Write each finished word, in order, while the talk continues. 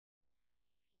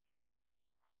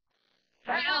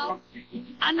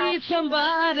I need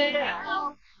somebody,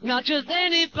 not just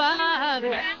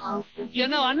anybody. You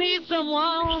know I need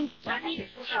someone.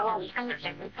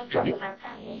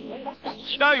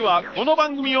 期待はこの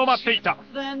番組を待っていた。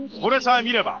これさえ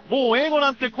見ればもう英語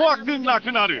なんて怖くな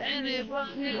くなる。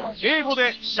英語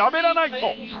で喋らないと。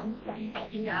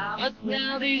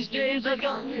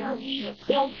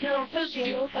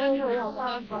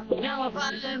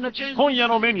今夜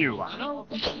のメニューは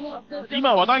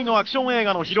今話題のアクション映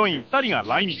画のヒロイン2人が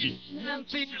来日。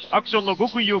アクションの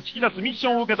極意を聞き出すミッシ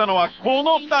ョンを受けたのはこ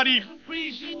の2人。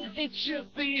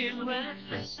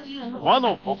和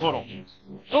の心。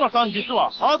寅さん実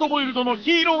はハードボイルドの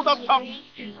ヒーローだった。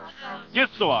ゲ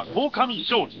ストは鴻上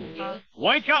尚史。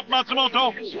Wake up 松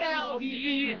本。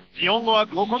日本語は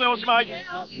ここでおしまい。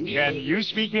Can you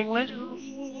speak English?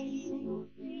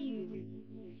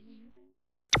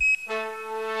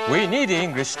 We need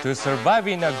English to survive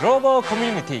in a global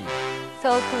community.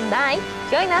 So tonight,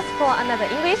 join us for another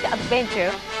English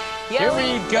adventure. Here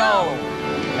we go!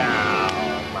 Now,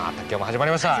 また今日も始ま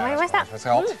りました。始まりました。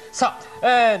さあ、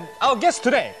our guest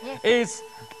today is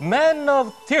Man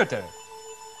of Theater.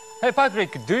 Hey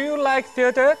Patrick, do you like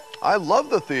theater? I love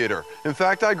the theater. In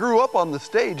fact, I grew up on the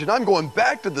stage, and I'm going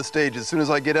back to the stage as soon as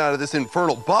I get out of this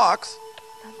infernal box.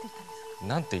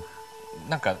 なんて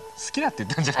なんか好きだって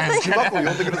言ったんじゃないですか。バコ呼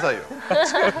んでくださいよ。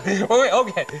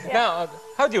Okay. Now,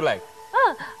 how do you like?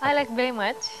 Oh, I like very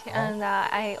much, and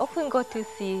I often go to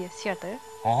see theater.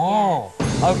 Oh,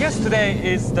 our guest today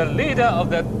is the leader of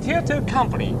the theater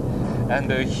company,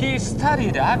 and he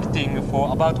studied acting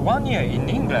for about 1 year in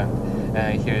England.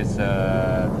 He is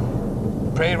a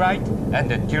playwright and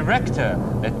a director.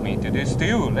 Let me introduce to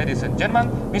you, ladies and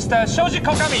gentlemen, Mr. Shoji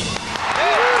Kokami.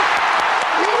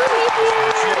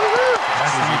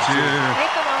 Nice to meet you.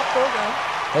 Welcome our program.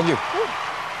 Thank you.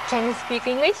 Can you speak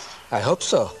English? I hope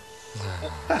so.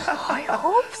 I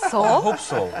hope so. I hope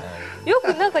so. よ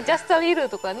くなんか just a little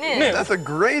とかね。ね。 That's a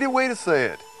great way to say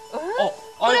it.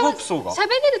 I hope so が。喋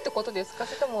れるってことですか？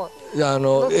それともいや英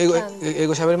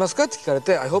語喋れますかって聞かれ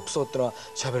て I hope so ってのは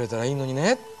喋れたらいいのに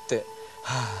ねって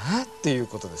はあっていう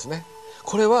ことですね。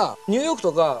これはニューヨーク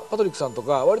とかパトリックさんと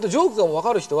か割とジョークが分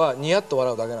かる人はニヤッと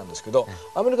笑うだけなんですけど、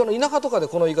アメリカの田舎とかで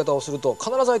この言い方をすると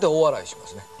必ず相手は大笑いしま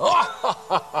すね。大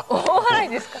笑い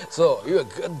ですか？そう、You are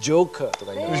good joker と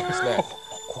か言いますね。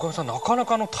小上さんなかな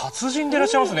かの達人でいらっ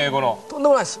しゃいますね、英語の。とんで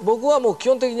もないです。僕はもう基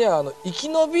本的には生き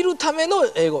延びるための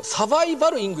英語、サバイバ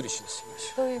ルイングリッシュです。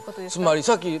どういうことですか？つまり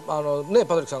さっきねパトリ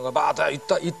ックさんがバーッ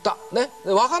と言ったね、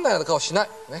で分かんないような顔しない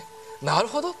ね。なる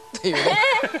ほどっていうね、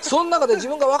その中で自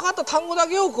分が分かった単語だ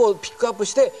けをこうピックアップ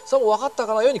してそれも分かった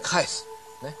かのように返す、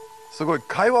ね、すごい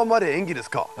会話まで演技です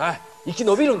か？はい、生き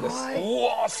延びるんです。う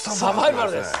わ、サバイバ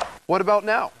ルです。 What about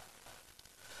now?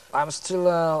 I'm still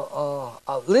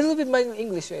a little bit my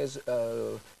English is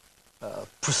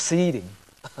proceeding.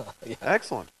 Yeah.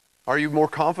 Excellent. Are you more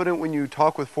confident when you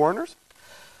talk with foreigners?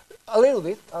 A little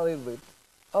bit. Oh,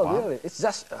 Wow. really? It's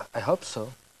just I hope so.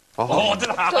 おお、出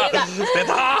た出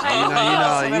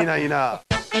た。いいな。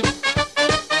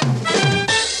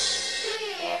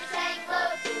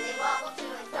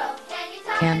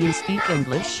Can you speak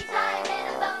English?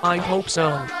 I hope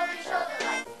so.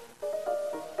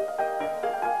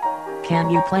 Can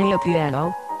you play a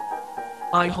piano?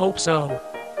 I hope so.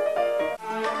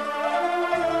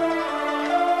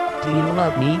 Do you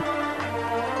love me?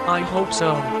 I hope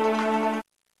so.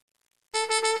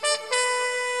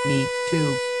 Me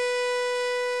too.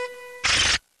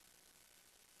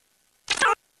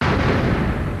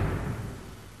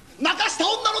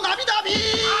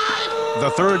 The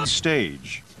third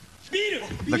stage.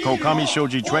 The Kokami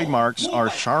Shoji trademarks are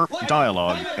sharp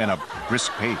dialogue and a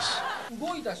brisk pace.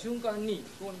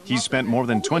 He's spent more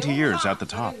than 20 years at the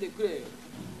top. 行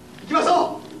きまし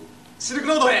ょうシルク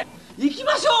ロードへ行き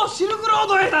ましょうシルクロー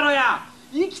ドへだろや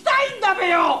行きたいんだべ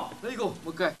よ行こう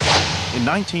もう一回 In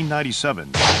 1997,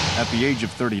 at the age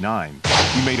of 39,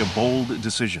 he made a bold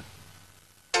decision.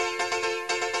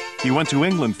 He went to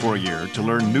England for a year to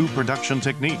learn new production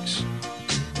techniques.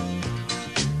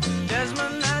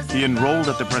 He enrolled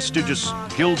at the prestigious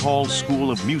Guildhall School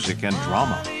of Music and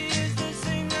Drama.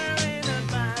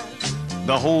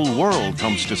 The whole world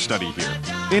comes to study here,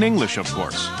 in English, of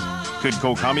course. Could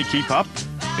Kokami keep up?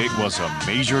 It was a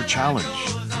major challenge.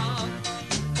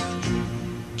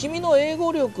 君の英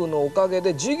語力のおかげ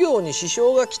で授業に支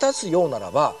障がきたすような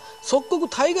らば即刻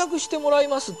退学してもらい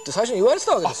ますって最初に言われて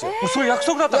たわけですよ。そういう約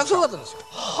束だったんですか？約束だったんですよ。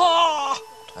はあ。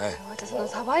私の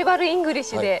サバイバルイングリッ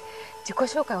シュで自己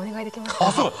紹介お願いできます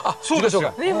か？そうです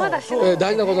よ。まだしてない。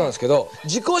大事なことなんですけど、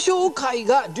自己紹介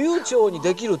が流暢に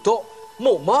できると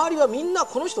もう周りはみんな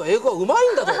この人は英語がうまい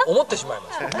んだと思ってしまい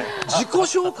ます自己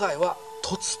紹介は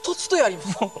とつとつとやりま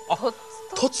す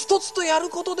とつとつとやる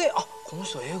ことでこの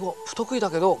人は英語不得意だ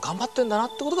けど頑張ってんだなっ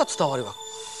てことが伝わるわけ。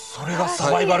それが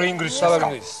サバイバルイングリッシュですか。サバイバ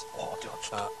ルイングリッ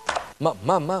シ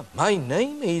ュ。My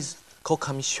name is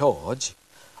鴻上尚史。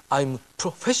I'm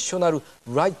professional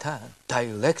writer,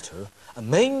 director,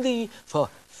 mainly for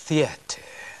theater.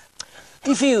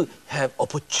 If you have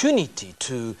opportunity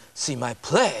to see my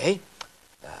play,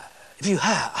 if you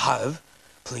have,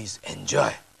 please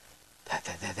enjoy.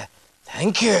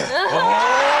 Thank you.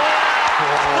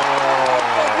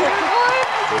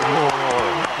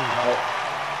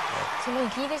 そのイ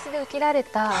ギリスで受けられ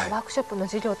たワークショップの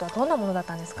授業とはどんなものだっ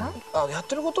たんですか？やっ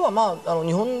てることは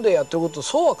日本でやってることと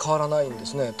そうは変わらないんで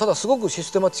すね。ただすごくシ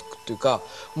ステマチックっていうか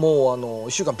もう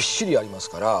1週間びっしりやります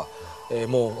から、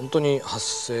もう本当に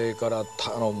発声から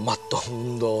マット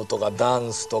運動とかダ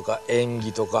ンスとか演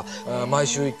技とか、毎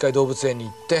週1回動物園に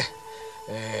行って、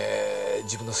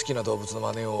自分の好きな動物の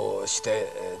真似をし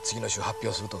て、次の週発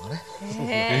表するとかね。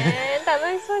楽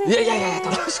しそうですね。いや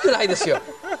楽しくないですよ。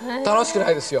楽しくな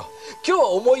いですよ。今日は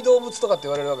重い動物とかって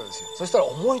言われるわけですよ。そしたら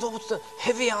重い動物って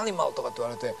ヘビーアニマルとかって言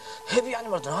われて、ヘビーアニ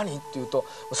マルって何って言うと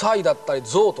サイだったり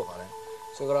ゾウとかね、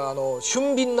それから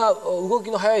俊敏な動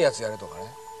きの速いやつやれとかね、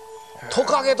ト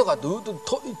カゲとかって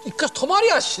一回止まり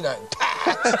はしない。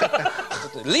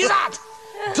リザード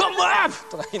ドンムーブ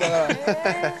とか言いながら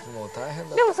もう大変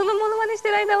だ。でもそのモノマネして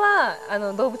る間は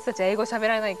動物たちは英語喋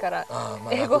らないから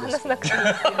英語を話さなくていい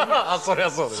ですよね。そりゃ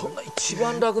そうです。そんな一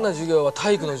番楽な授業は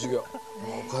体育の授業。も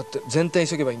うこうやって前転し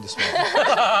とけばいいんですよ。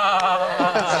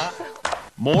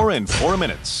More in 4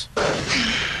 minutes.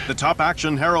 The top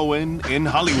action heroine in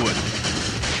Hollywood,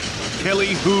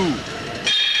 Kelly Hu.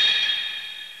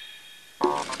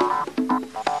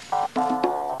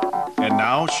 And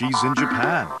now she's in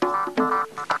Japan.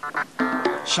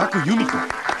 Shaku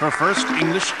Yumiko, her first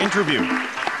English interview.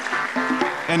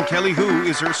 And Kelly Hu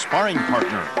is her sparring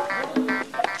partner.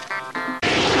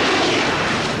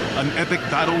 An epic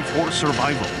battle for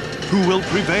survival. Who will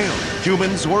prevail,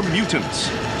 humans or mutants?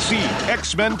 See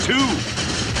X-Men 2.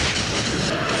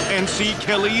 And see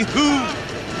Kelly Hu.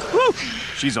 Woo!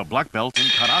 She's a black belt in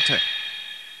karate.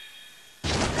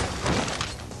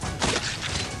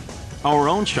 Our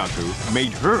own Shaku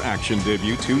made her action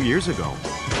debut 2 years ago.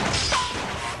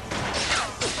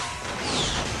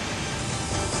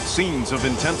 Scenes of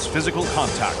intense physical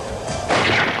contact.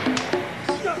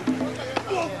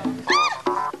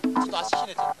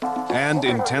 And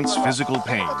intense physical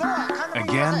pain.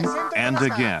 Again and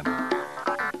again.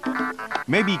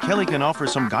 Maybe Kelly can offer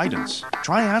some guidance.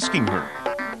 Try asking her.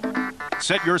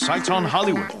 Set your sights on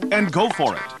Hollywood and go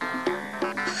for it.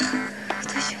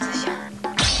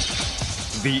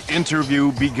 The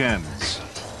interview begins.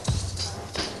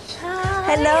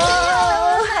 Hello,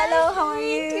 how are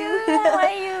you? How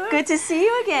are you? Good to see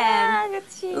you again. Good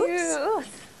to see you.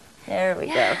 There we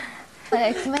go.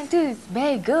 X-Men 2 is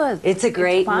very good. It's a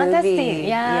great fantastic. movie.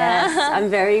 Yeah. Yes, I'm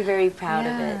very, very proud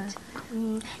of it.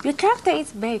 Your character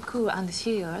is very cool and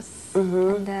serious.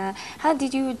 And how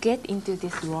did you get into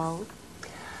this role?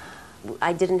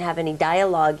 I didn't have any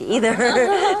dialogue either.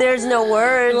 There's no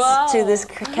words to this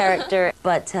character,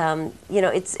 but you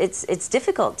know, it's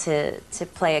difficult to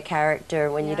play a character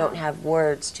when you don't have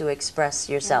words to express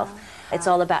yourself. It's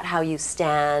all about how you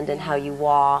stand and how you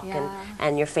walk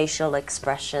and your facial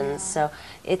expressions. So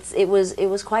it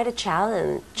was quite a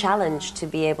challenge to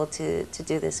be able to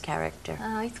do this character.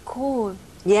 It's cool.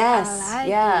 Yes, I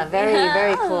like it.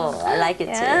 very cool. I like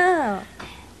it too.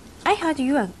 I heard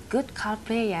you are a good card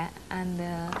player and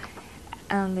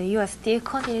you are still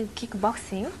continuing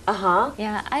kickboxing.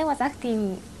 Yeah, I was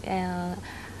acting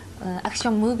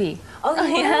action movie. Oh,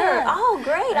 you were? Oh,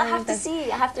 great. I have to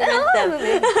see. I have to rent them.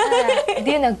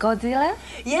 Do you know Godzilla?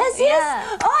 Yes.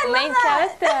 Yeah. Oh, I love main that.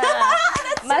 character.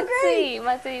 That's so great.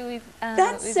 Matsui with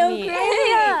That's with so me. great.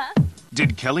 Yeah.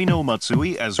 Did Kelly know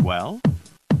Matsui as well?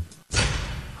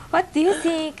 What do you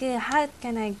think? How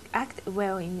can I act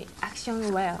well in action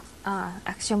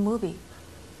movie?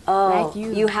 Oh, Like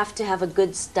you. have to have a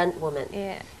good stunt woman.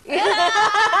 Yeah.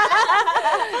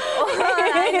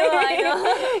 I know.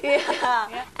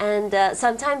 Yeah. And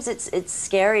sometimes it's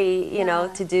scary, you know,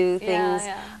 to do things.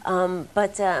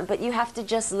 But you have to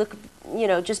just look, you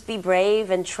know, just be brave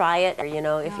and try it. Or, you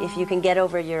know, if you can get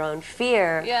over your own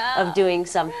fear of doing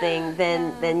something,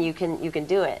 then you can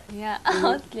do it. Yeah.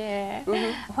 Okay.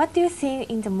 What do you think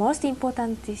is the most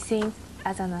important thing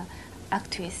as an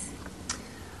actress?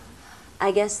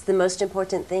 I guess the most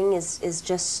important thing is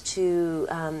just to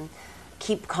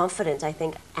keep confident, I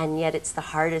think, and yet it's the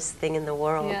hardest thing in the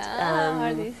world.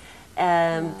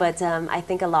 But I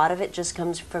think a lot of it just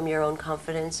comes from your own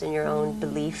confidence and your own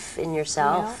belief in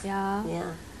yourself. Yeah.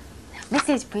 Yeah.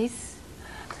 Message, please.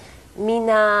 みん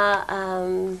な、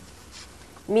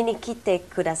見に来て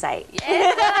ください。Good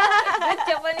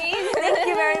Japanese. Thank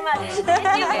you very much. Thank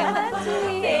you very much.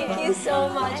 Thank you so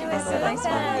much. It was so nice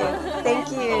meeting you.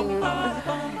 Thank you.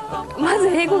 まず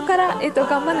英語から、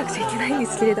頑張らなくちゃいけないんで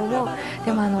すけれども、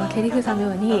でもケリーフーさんの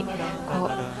ようにこう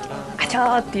あちょ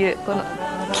ーっていうこの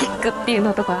キックっていう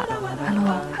のとか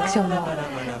アクションもこ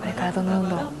れからどんど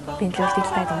ん勉強していき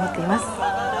たいと思っています。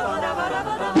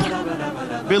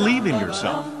Believe in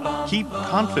yourself. Keep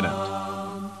confident.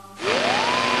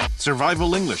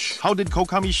 Survival English. How did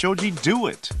Kokami Shoji do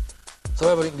it?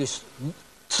 Survival English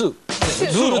 2。ル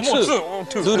ール2。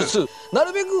ルール2。な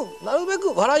るべ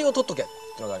く笑いを取っとけっ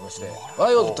ていうのがありまして、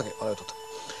笑いを取っとけ。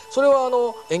それは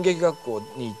演劇学校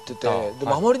に行ってて、で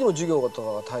もあまりにも授業と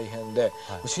かが大変で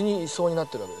死にそうになっ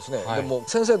てるわけですね。でも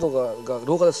先生とかが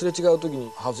廊下ですれ違う時に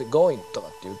「How's it going?」とか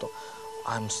って言うと「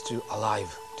I'm still alive」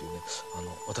っていうね、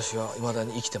私は未だ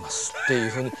に生きてますってい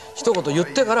うふうに一言言っ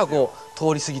てからこう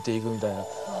通り過ぎていくみたいな。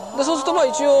でそうすると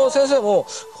一応先生も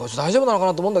こいつ大丈夫なのか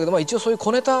なと思うんだけど、一応そういう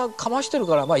小ネタかましてる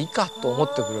からいいかと思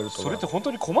ってくれると。それって本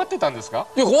当に困ってたんですか？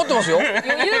いや困ってますよ。余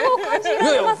裕を感じ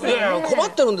られますよね。いや困っ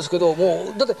てるんですけど、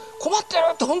もうだって困ってる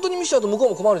って本当に見せちゃうと向こう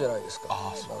も困るじゃないですか。だか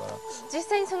ら実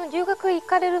際にその留学行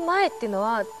かれる前っていうの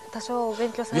は多少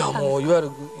勉強されてたんですか？いやもういわゆる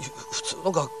普通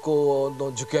の学校の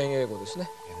受験英語ですね。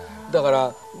だか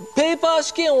らペーパー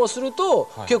試験をすると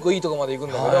結構いいところまで行く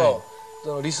んだけど、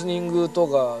そのリスニングと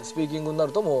かスピーキングにな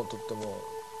るともうとっても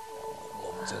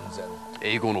全然。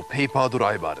英語のペーパード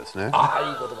ライバーですね。ああい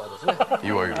い言葉ですね。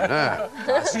いわゆるね。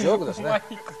ジョークですね。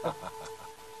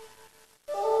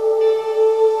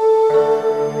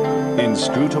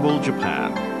Inscrutable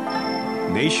Japan,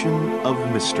 Nation of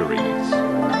Mysteries.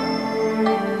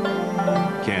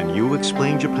 Can you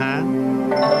explain Japan?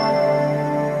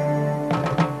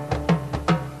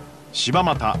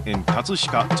 Shibamata in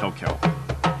Katsushika, Tokyo.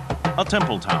 A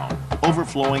temple town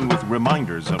overflowing with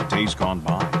reminders of days gone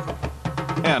by.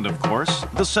 And of course,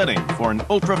 the setting for an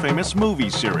ultra-famous movie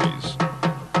series.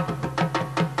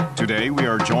 Today we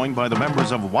are joined by the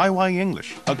members of YY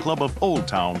English, a club of Old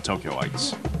Town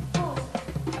Tokyoites.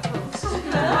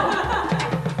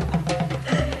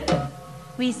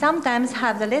 We sometimes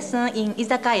have the lesson in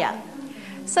izakaya.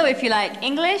 So if you like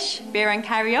English, beer and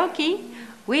karaoke,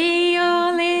 we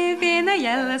all live in a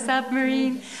yellow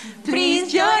submarine.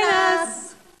 Please join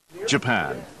us!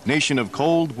 Japan, nation of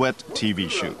cold, wet TV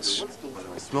shoots.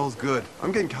 It smells good.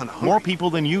 I'm getting kind of hungry. More people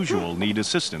than usual need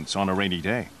assistance on a rainy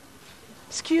day.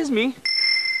 Excuse me.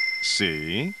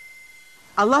 See?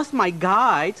 I lost my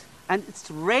guide, and it's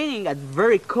raining and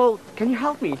very cold. Can you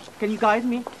help me? Can you guide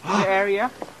me to the area?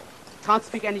 Can't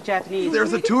speak any Japanese.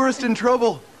 There's a tourist in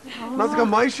trouble. なぜか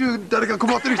毎週誰か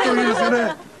困ってる人いるんですよ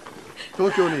ね。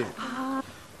東京に。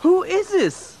Who is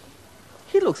this?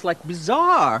 He looks like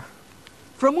bizarre.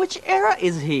 From which era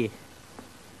is he?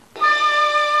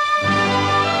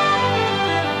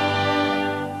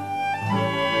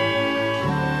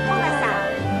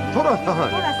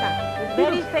 Tora-san.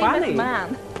 Very famous Funny.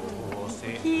 man.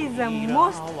 He is the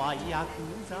most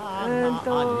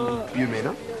有名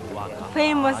な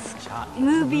famous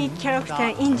movie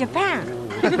character in Japan.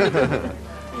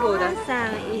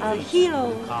 Tora-san is a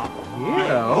hero.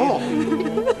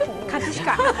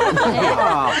 Katsushika.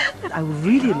 I would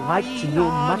really like to know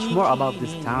much more about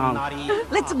this town.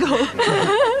 Let's go.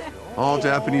 All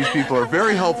Japanese people are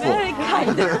very helpful. Very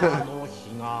kind.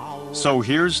 So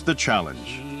here's the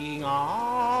challenge.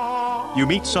 You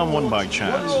meet someone by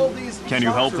chance. Can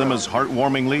you help them as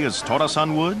heartwarmingly as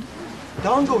Tora-san would?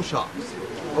 Dango shops.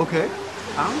 Okay.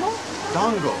 Dango?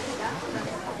 Dango.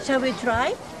 Shall we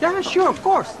try? Yeah, sure, of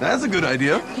course. That's a good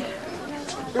idea.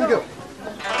 Here we go.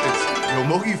 It's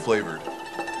yomogi flavored.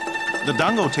 The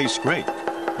dango tastes great,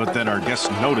 but then our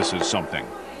guest notices something.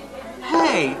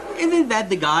 Hey, isn't that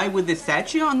the guy with the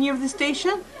statue on near the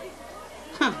station?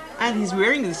 Huh, and he's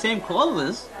wearing the same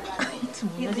clothes.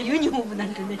 ユニフォームな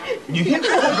んてね。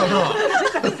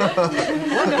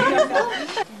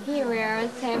 He wears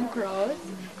same clothes,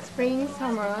 spring,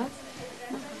 summer,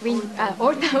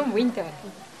 autumn, winter.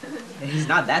 He's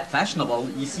not that fashionable.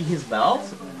 You see his belt?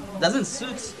 It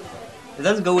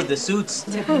doesn't go with the suits.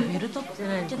 ベルトって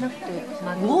じゃなくてウ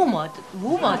ォーマーって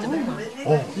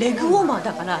レッグウォーマー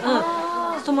だから、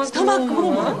ストマックウ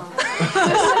ォーマー。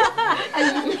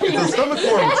 It's a stomach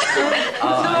warmer.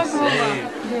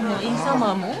 In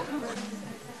summer も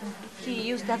he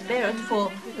used that belt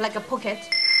for like a pocket.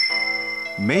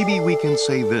 Maybe we can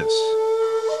say this.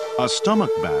 A stomach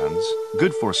band's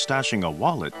good for stashing a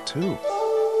wallet, too.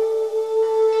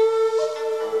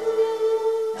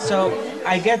 So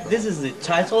I get this is the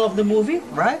title of the movie,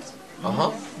 right?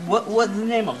 Uh-huh. What's the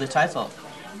name of the title?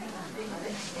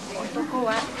 男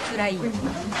はつらいよ。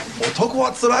男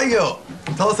はつらいよ.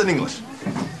 Tell us in English.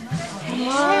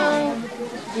 Man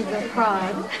is a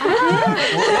hard.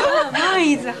 Man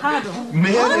is hard.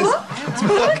 Man is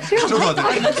ちょっと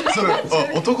待ってそれ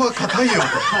男は硬いよ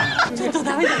ちょっと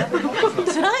ダメだ。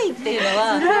辛いっていうの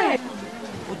は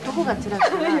男が辛いか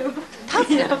らタ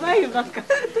フやばいよなんか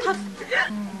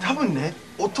多分ね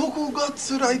男が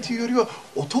辛いというよりは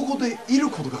男でいる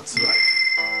ことが辛い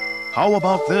How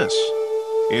about this?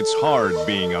 It's hard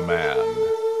being a man.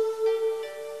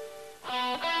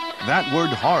 That word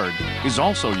hard is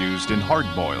also used in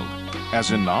hard-boiled,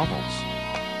 as in novels.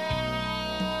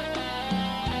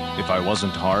 If I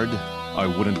wasn't hard, I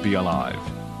wouldn't be alive.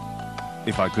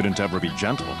 If I couldn't ever be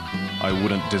gentle, I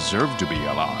wouldn't deserve to be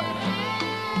alive.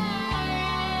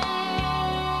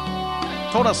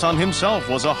 Tora-san himself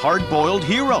was a hard-boiled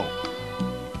hero.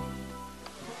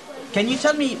 Can you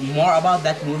tell me more about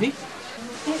that movie?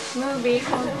 This movie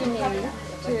continues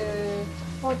to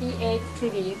 48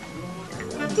 series.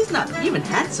 He's not even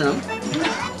handsome.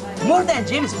 More than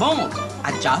James Bond.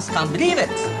 I just can't believe it.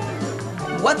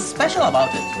 What's special about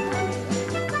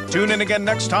it? Tune in again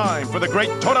next time for the great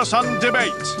Tora-san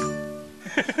debate.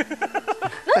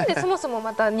 なんでそもそも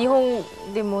また日本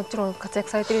でもちろん活躍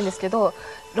されてるんですけど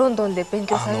ロンドンで勉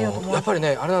強されようと思うやっぱり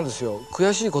ねあれなんですよ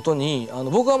悔しいことに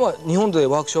僕は日本で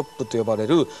ワークショップと呼ばれ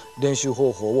る練習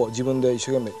方法を自分で一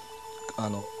生懸命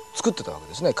作ってたわけ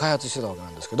ですね開発してたわけな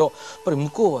んですけどやっぱり向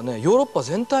こうはねヨーロッパ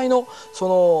全体の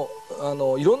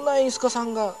いろんな演出家さ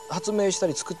んが発明した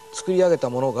り作り上げた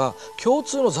ものが共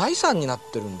通の財産になっ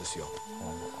てるんですよ。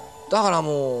だから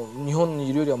もう日本に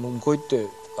いるよりは向こう行って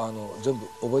全部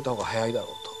覚えた方が早いだろう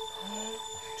と。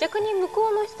逆に向こ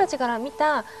うの人たちから見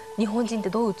た日本人って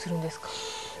どう映るんですか？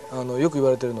よく言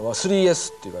われてるのは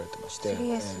 3S って言われてまして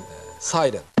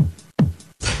Silent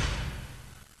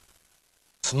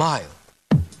Smile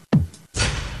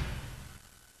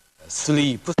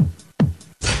Sleep や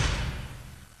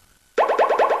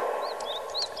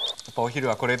っぱお昼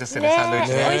はこれですよねサンドイッ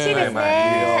チね。美味しいですね。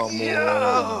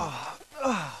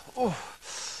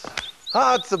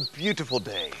It's a beautiful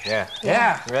day.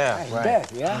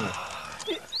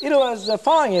 It was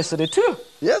fine yesterday too.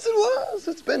 Yes, it was.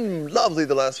 It's been lovely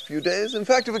the last few days. In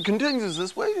fact, if it continues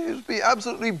this way, it'll be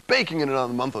absolutely baking in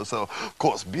another month or so. Of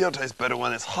course, beer tastes better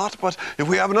when it's hot, but if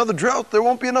we have another drought, there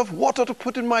won't be enough water to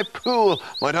put in my pool.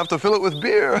 Might have to fill it with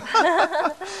beer.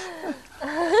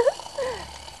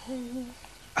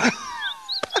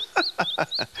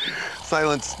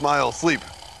 Silent, smile, sleep.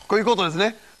 こういうことです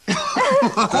ね。こ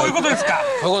ういうことですか。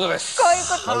こういうことです。こういう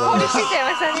こと思いついちゃ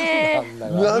いましたね。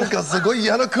なんかすごい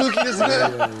嫌な空気ですね。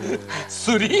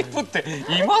スリープって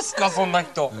いますかそんな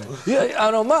人。いや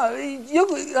よ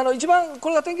く一番こ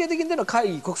れが典型的に出るのは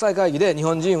国際会議で日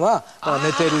本人は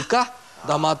寝てるか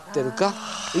黙ってるか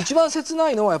一番切な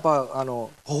いのはやっぱ微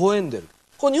笑んでる。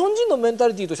これ日本人のメンタ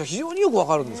リティーとしては非常によくわ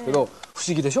かるんですけど不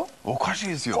思議でしょ。おかしい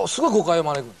ですよ。すごい誤解を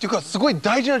招く。っていうかすごい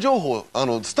大事な情報を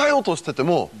伝えようとしてて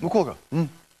も向こうが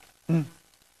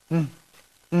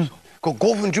こう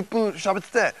5分10分喋っ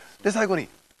ててで最後に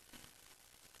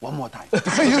One more time って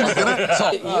言うんですよね。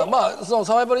その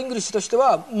サバイバルイングリッシュとして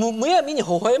はむやみに微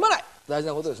笑まない大事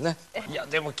なことですね。いや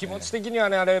でも気持ち的には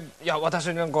ね私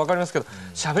になんか分かりますけど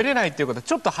喋れないっていうことは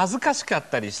ちょっと恥ずかしかっ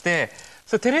たりして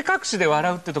それ照れ隠しで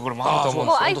笑うってところもあると思うん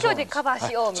ですよ。もう愛嬌でカバー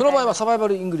しようみたいな。その場合はサバイバ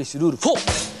ルイングリッシュルール4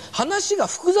話が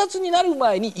複雑になる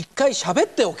前に一回喋っ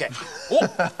ておけ。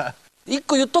一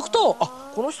個言っとくと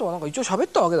この人はなんか一応喋っ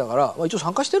たわけだから一応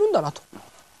参加してるんだなと。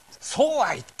そう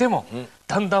は言っても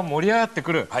だんだん盛り上がって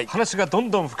くる話がど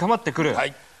んどん深まってくるあ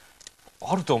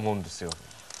ると思うんですよ。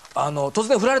突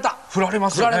然振られた。振られま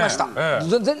すよね。振られました。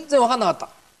全然分かんなかったっ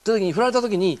て時に振られた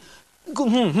時にふん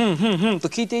ふんふんふんふんと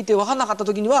聞いていて分かんなかった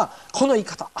時にはこの言い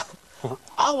方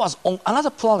I was on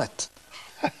another planet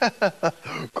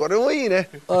これもいいね。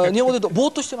日本語で言うとぼ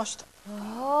ーっとしてました。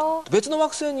別の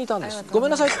惑星にいたんです。ごめ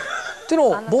んなさいっての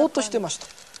をぼーっとしてました。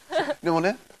でも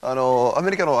ねア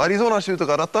メリカのアリゾナ州と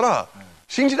かだったら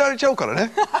信じられちゃうから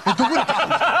ね。どこに行った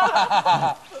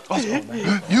んですか。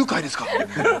誘拐ですか。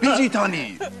ビジーター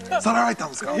にさらわれたん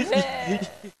ですか。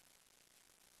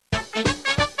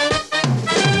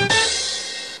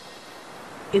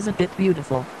Isn't it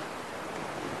beautiful?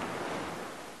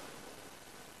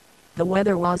 The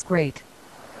weather was great.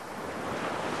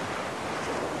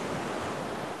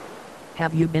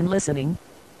 Have you been listening?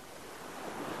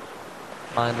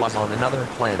 I was on another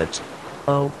planet.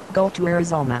 Oh, go to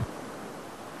Arizona.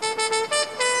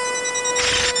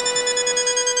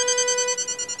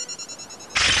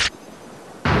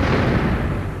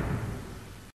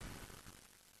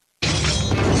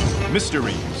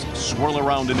 Mysteries swirl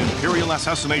around an imperial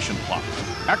assassination plot.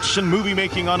 Action movie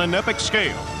making on an epic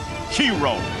scale.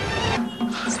 Hero.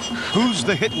 Who's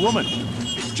the hit woman?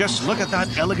 Just look at that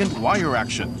elegant wire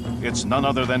action. It's none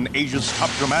other than Asia's top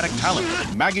dramatic talent,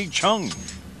 Maggie Cheung.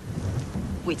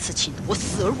 为此气得我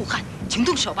死而无憾，请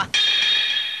动手吧。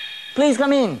Please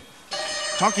come in.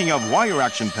 Talking of wire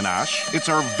action panache, it's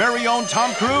our very own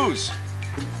Tom Cruise.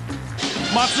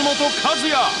 Matsumoto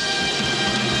Kazuya.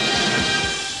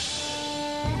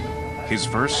 His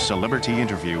first celebrity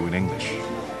interview in English.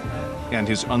 And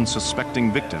his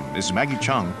unsuspecting victim is Maggie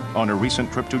Cheung on a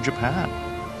recent trip to Japan.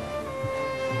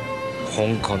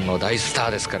 香港の大スタ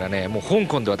ーですからね。もう香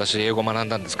港で私英語学ん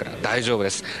だんですから大丈夫で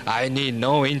す。I need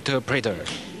no interpreter.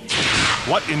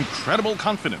 What incredible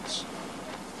confidence.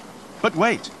 But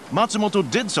wait, Matsumoto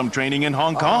did some training in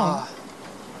Hong Kong.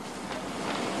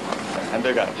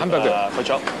 Hamburger. Pork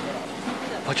chop.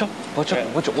 Pork chop? Pork chop?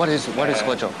 What is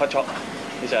pork chop? Pork chop.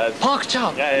 Pork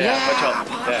chop. Yeah, pork chop.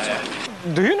 Yeah.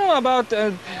 Do you know about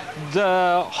the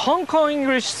Hong Kong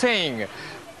English saying?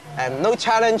 No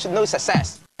challenge, no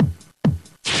success.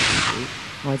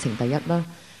 愛情第一啦，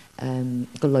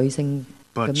個女性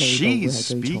嘅味道會 But 係 she's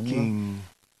最重咯。 speaking.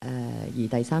 而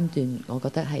第三段我覺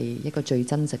得係一個最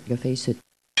真實嘅飛雪。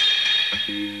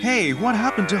Hey, what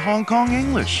happened to Hong Kong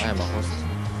English?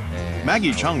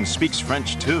 Maggie Cheung speaks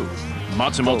French too.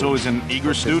 Matsumoto is an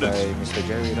eager student. Mr.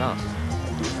 Jerry Lam.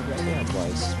 Do you have any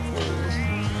advice for?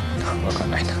 わか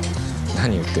んないな。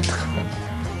何言ってんだか。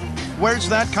Where's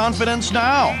that confidence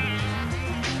now?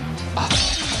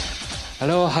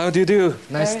 Hello, how do you do?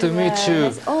 Nice to meet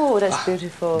you. Oh, that's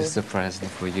beautiful. This is a present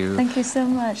for you. Thank you so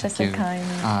much. That's so kind.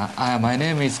 My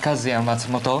name is Kazuya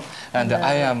Matsumoto, and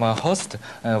I am a host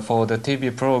for the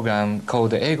TV program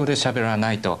called 英語でしゃべら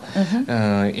ナイト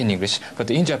in English.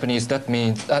 But in Japanese, that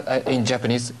means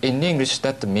in English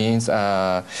that means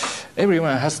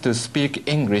everyone has to speak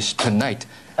English tonight.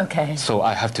 Okay. So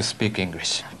I have to speak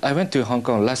English. I went to Hong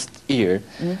Kong last year,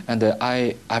 and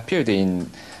I appeared in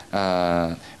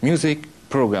music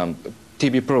program,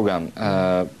 TV program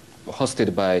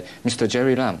hosted by Mr.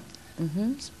 Jerry Lam.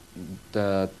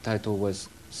 The title was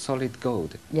Solid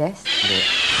Gold. Yes.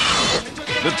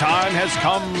 The time has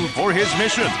come for his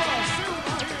mission.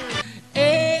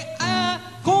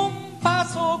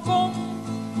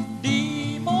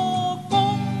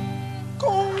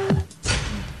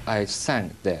 I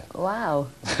sang there. Wow.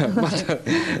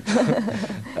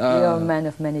 You're a man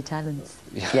of many talents.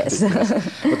 Yes.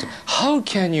 But how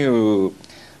can you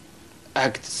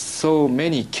act so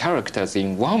many characters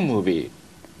in one movie?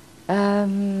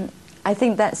 I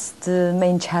think that's the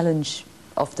main challenge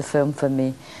of the film for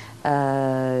me.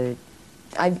 I've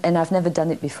never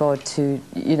done it before to,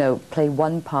 play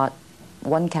one part,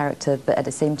 one character, but at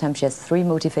the same time she has three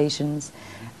motivations,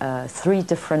 three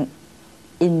different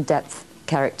in-depth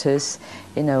characters.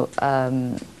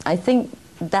 I think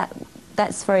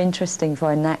that's very interesting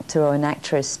for an actor or an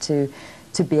actress to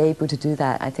be able to do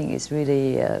that. I think it's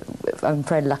really, I'm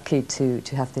very lucky to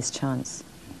have this chance.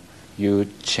 You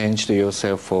changed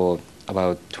yourself for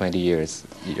about 20 years,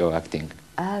 your acting.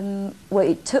 Well,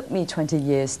 it took me 20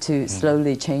 years to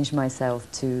slowly change myself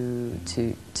to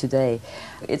today.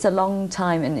 It's a long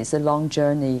time and it's a long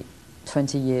journey,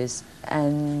 20 years.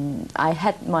 And I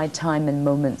had my time and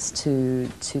moments to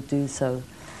do so.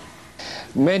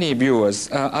 Many viewers,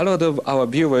 a lot of our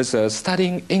viewers are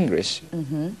studying English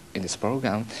in this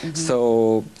program.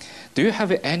 So do you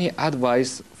have any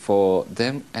advice for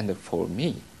them and for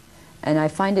me? And I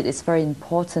find it's very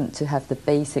important to have the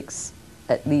basics,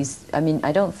 at least. I mean,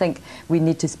 I don't think we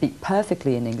need to speak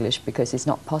perfectly in English because it's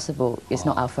not possible. It's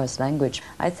not our first language.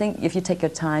 I think if you take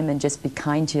your time and just be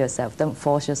kind to yourself, don't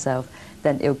force yourself,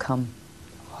 then it'll come.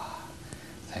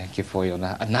 Thank you for your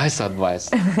nice advice.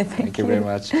 Thank you very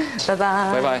much. Bye-bye.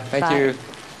 Bye-bye. Thank you.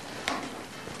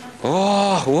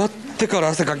 おー、終わってから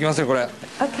汗かきますよ、これ。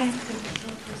Okay.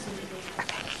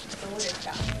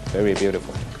 Very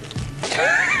beautiful.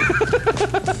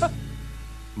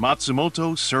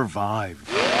 Matsumoto survived.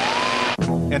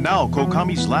 And now,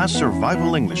 Kokami's last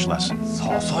survival English lesson.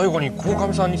 さあ、最後に鴻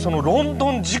上さんにそのロンド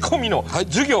ン仕込みの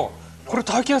授業、これ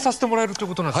体験させてもらえるという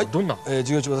ことなんですか。どんな？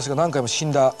授業中私が何回も死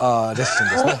んだレッスン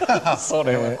ですね。そ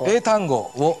れは英単語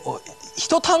を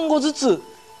一単語ずつ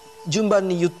順番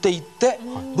に言っていって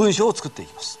文章を作ってい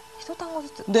きます。一単語ず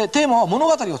つ。でテーマは物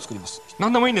語を作ります。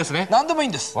何でもいいんですね。何でもいい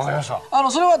んです。わかりました。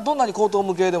それはどんなに口頭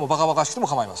無形でもバカバカしくても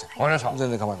構いません。わかりました。全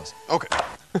然構いません。Okay.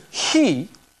 He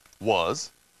was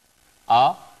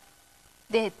a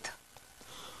dead.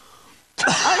 ちょ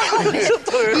っ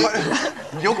と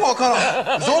よくわか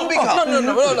らん。ゾンビか。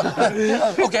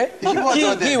Okay.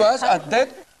 He was a dead,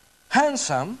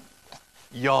 handsome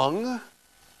Young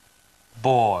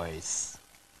boys.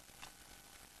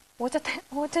 もうちょっと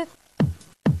もうちょっと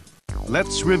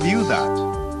Let's review that.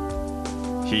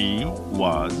 He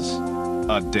was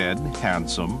a dead,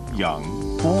 handsome young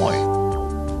boy.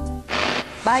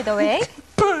 By the way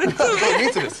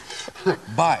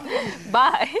By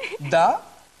By The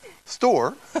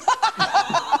Store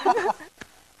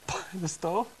The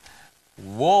store?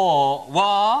 Wa.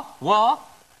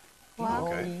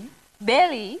 Okay.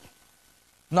 Belly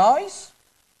Nice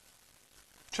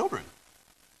Children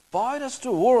By the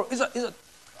store Is it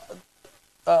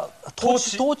統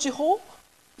治法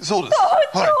そうです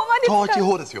統治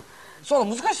法ですよそう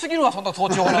難しすぎるわそんな統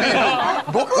治法なんて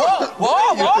僕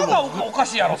はがおか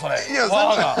しいやろそれいや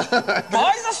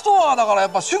バイザストアだからや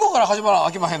っぱ主語から始まらな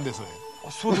あきまへんです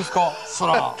そうですかそ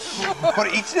らこれ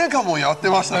1年間もやって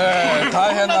ましたね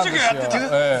大変なんですよ疲れ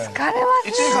ます1年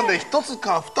間で1つ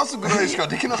か2つぐらいしか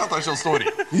できなかったでしょストーリ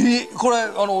ーこれ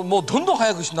もうどんどん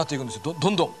早くなっていくんですよ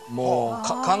どんどんもう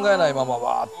考えないまま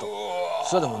わーっと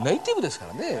それでもネイティブですか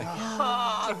らね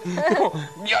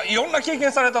いやいろんな経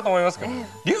験されたと思いますけど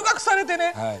留学されて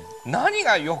ね何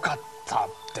が良かった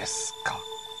ですか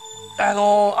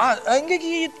演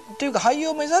劇っていうか俳優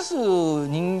を目指す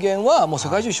人間はもう世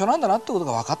界中一緒なんだなってこと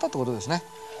が分かったってことですね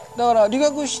だから留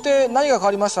学して何が変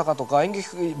わりましたかとか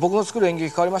僕の作る演劇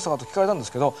変わりましたかと聞かれたんで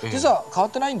すけど実は変わ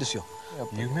ってないんですよ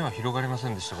夢は広がりませ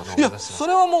んでしたかいやそ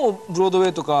れはもうブロードウェ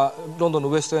イとかロンドンの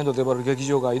ウエストエンドと呼ばれる劇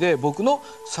場街で僕の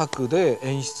作で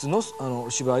演出の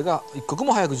芝居が一刻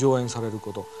も早く上演される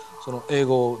ことその英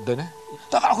語でね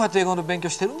だからこうやって英語の勉強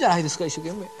してるんじゃないですか一生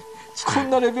懸命こん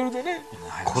なレベルでね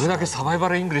これだけサバイバ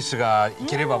ルイングリッシュがい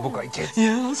ければ僕はいけるい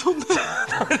やそんなでも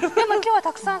今日は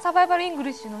たくさんサバイバルイング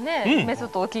リッシュのねメソッ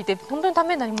ドを聞いて本当にた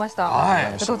めになりましたあ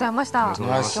りがとうございました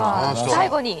最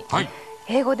後に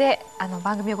英語で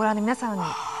番組をご覧の皆さんにメ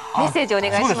ッセージをお願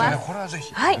いしますこれはぜ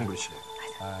ひイングリッシュで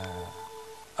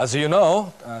As you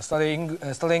know,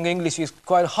 studying English is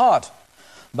quite hard,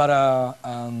 but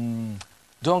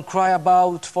don't cry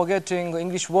about forgetting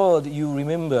English word you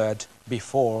remembered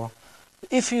before.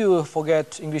 If you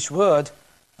forget English word,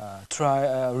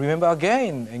 try remember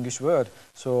again English word.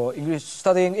 So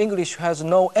studying English has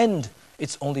no end.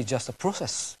 It's only just a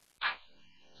process.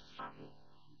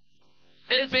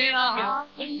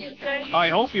 I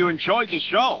hope you enjoyed the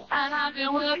show.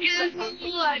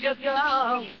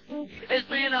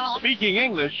 Speaking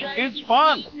English is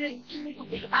fun.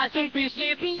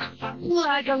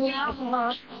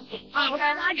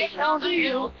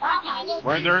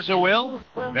 Where there's a will,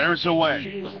 there's a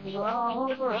way.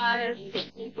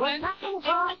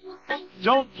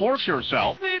 Don't force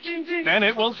yourself, then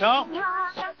it will come.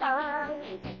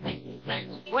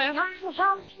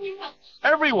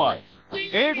 Everyone,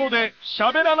 英語でし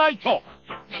ゃべらないと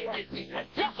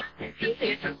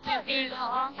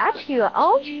At your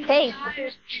own pace.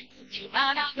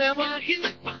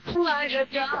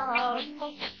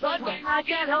 But when I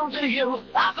get home to you,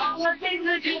 I found the things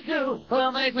that you do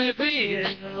will make me feel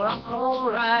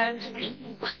alright.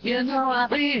 You know I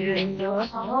feel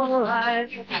alright.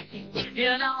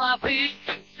 You know I feel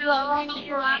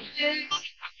alright.